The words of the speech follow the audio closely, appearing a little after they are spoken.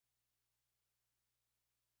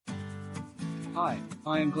Hi,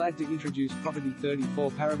 I am glad to introduce property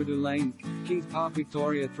 34 Paraburdoo Lane, Kings Park,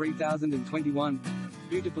 Victoria 3021.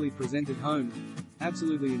 Beautifully presented home.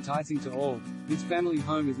 Absolutely enticing to all, this family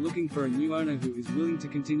home is looking for a new owner who is willing to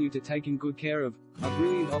continue to taking good care of, a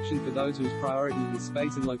brilliant option for those whose priority is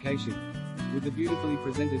space and location. With the beautifully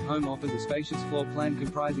presented home offers a spacious floor plan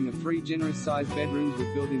comprising of 3 generous-sized bedrooms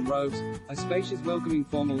with built-in robes, a spacious welcoming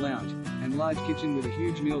formal lounge, and large kitchen with a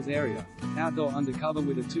huge meals area, outdoor undercover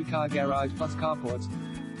with a 2-car garage plus carports.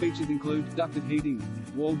 Features include ducted heating,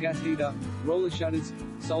 wall gas heater, roller shutters,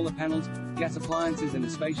 solar panels, gas appliances and a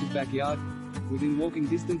spacious backyard. Within walking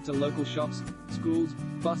distance to local shops, schools,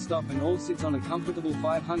 bus stop and all sits on a comfortable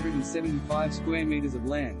 575 square meters of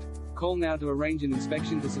land. Call now to arrange an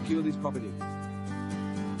inspection to secure this property.